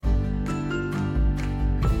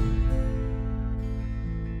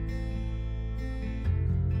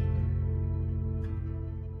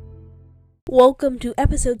Welcome to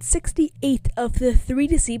episode 68 of the 3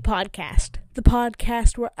 to See podcast, the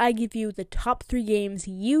podcast where I give you the top 3 games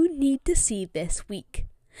you need to see this week.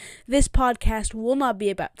 This podcast will not be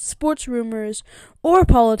about sports rumors or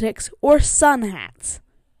politics or sun hats.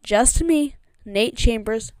 Just me, Nate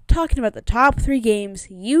Chambers, talking about the top 3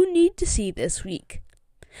 games you need to see this week.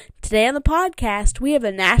 Today on the podcast, we have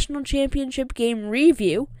a national championship game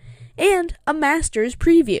review and a Masters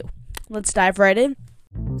preview. Let's dive right in.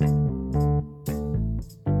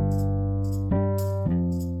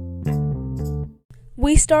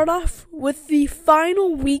 We start off with the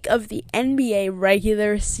final week of the NBA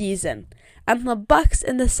regular season, and the Bucks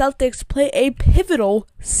and the Celtics play a pivotal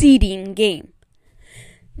seeding game.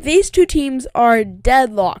 These two teams are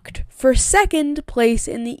deadlocked for second place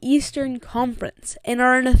in the Eastern Conference and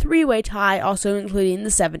are in a 3-way tie, also including the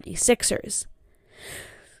 76ers.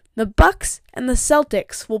 The Bucks and the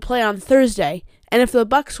Celtics will play on Thursday, and if the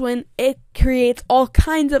Bucks win, it creates all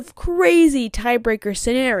kinds of crazy tiebreaker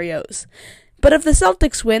scenarios. But if the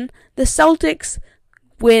Celtics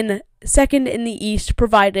win second in the East,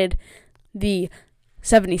 provided the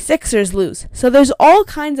 76ers lose. So there's all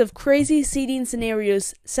kinds of crazy seeding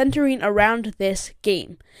scenarios centering around this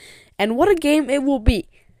game. And what a game it will be.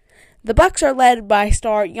 The Bucks are led by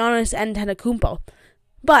star Giannis Antetokounmpo,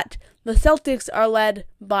 but the Celtics are led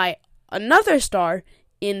by another star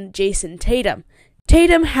in Jason Tatum.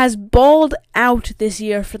 Tatum has balled out this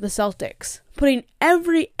year for the Celtics, putting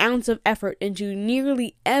every ounce of effort into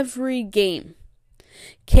nearly every game.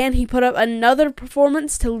 Can he put up another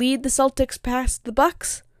performance to lead the Celtics past the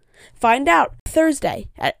Bucks? Find out Thursday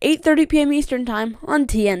at 8:30 p.m. Eastern Time on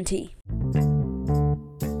TNT.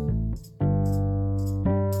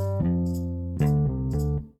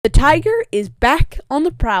 The Tiger is back on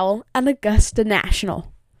the prowl at Augusta National.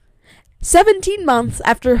 17 months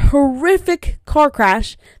after a horrific car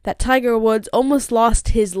crash that Tiger Woods almost lost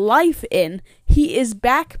his life in, he is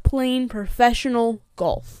back playing professional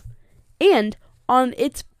golf, and on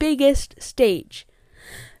its biggest stage.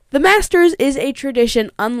 The Masters is a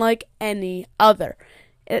tradition unlike any other.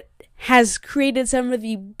 It has created some of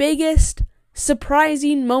the biggest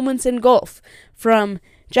surprising moments in golf, from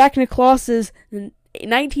Jack Nicklaus's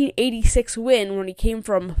 1986 win when he came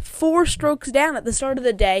from 4 strokes down at the start of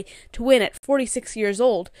the day to win at 46 years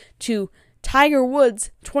old, to Tiger Woods'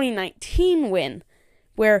 2019 win,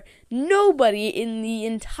 where nobody in the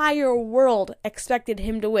entire world expected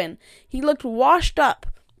him to win. He looked washed up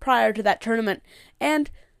prior to that tournament and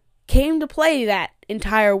came to play that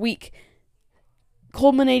entire week,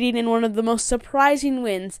 culminating in one of the most surprising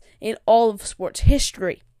wins in all of sports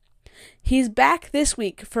history. He's back this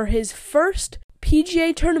week for his first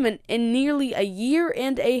PGA tournament in nearly a year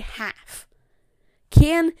and a half.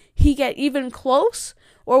 Can he get even close,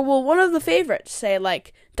 or will one of the favorites, say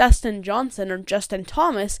like Dustin Johnson or Justin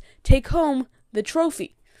Thomas, take home the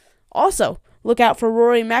trophy? Also, look out for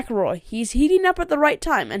Rory McIlroy. He's heating up at the right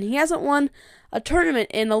time, and he hasn't won a tournament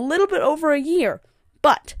in a little bit over a year,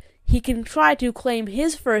 but he can try to claim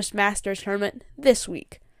his first Masters tournament this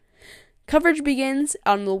week. Coverage begins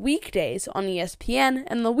on the weekdays on ESPN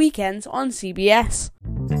and the weekends on CBS.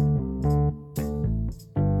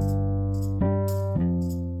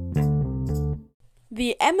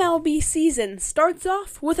 The MLB season starts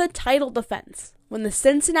off with a title defense when the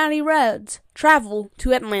Cincinnati Reds travel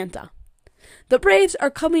to Atlanta. The Braves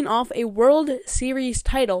are coming off a World Series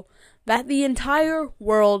title that the entire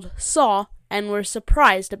world saw and were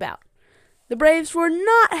surprised about. The Braves were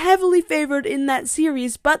not heavily favored in that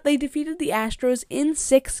series, but they defeated the Astros in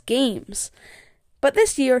 6 games. But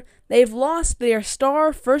this year, they've lost their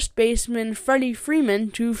star first baseman Freddie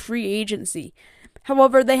Freeman to free agency.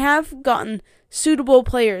 However, they have gotten suitable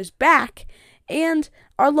players back and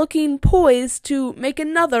are looking poised to make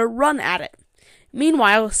another run at it.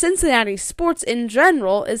 Meanwhile, Cincinnati sports in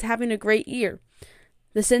general is having a great year.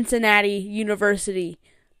 The Cincinnati University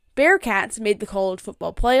Bearcats made the college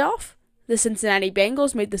football playoff. The Cincinnati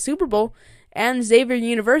Bengals made the Super Bowl, and Xavier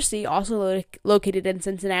University, also located in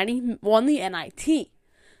Cincinnati, won the NIT.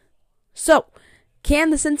 So,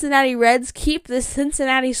 can the Cincinnati Reds keep this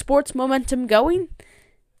Cincinnati sports momentum going?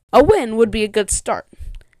 A win would be a good start.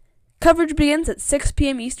 Coverage begins at 6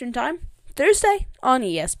 p.m. Eastern Time, Thursday on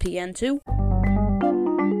ESPN2.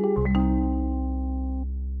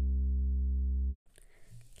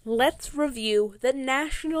 Let's review the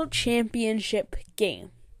national championship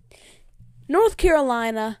game. North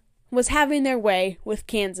Carolina was having their way with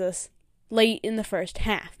Kansas late in the first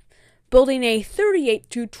half, building a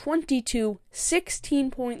 38-22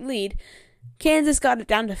 16-point lead. Kansas got it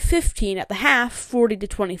down to 15 at the half,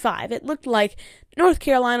 40-25. It looked like North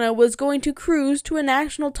Carolina was going to cruise to a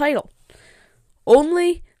national title.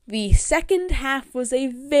 Only the second half was a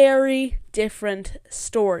very different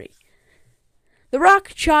story. The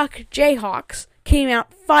Rock Chalk Jayhawks came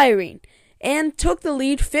out firing and took the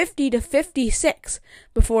lead 50-56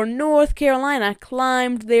 before North Carolina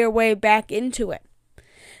climbed their way back into it.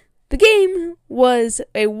 The game was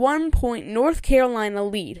a 1-point North Carolina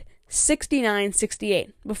lead,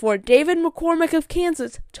 69-68, before David McCormick of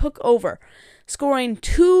Kansas took over, scoring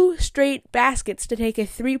 2 straight baskets to take a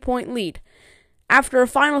 3-point lead. After a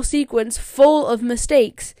final sequence full of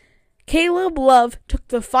mistakes, Caleb Love took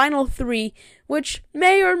the final 3, which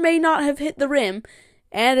may or may not have hit the rim,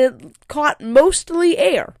 and it caught mostly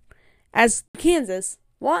air, as Kansas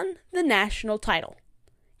won the national title.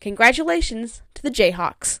 Congratulations to the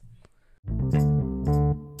Jayhawks.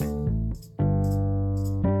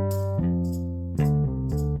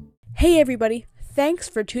 Hey everybody, thanks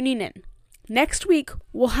for tuning in. Next week,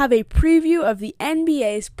 we'll have a preview of the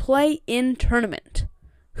NBA's play-in tournament.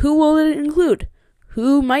 Who will it include?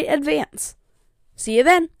 Who might advance? See you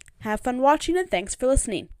then. Have fun watching and thanks for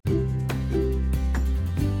listening.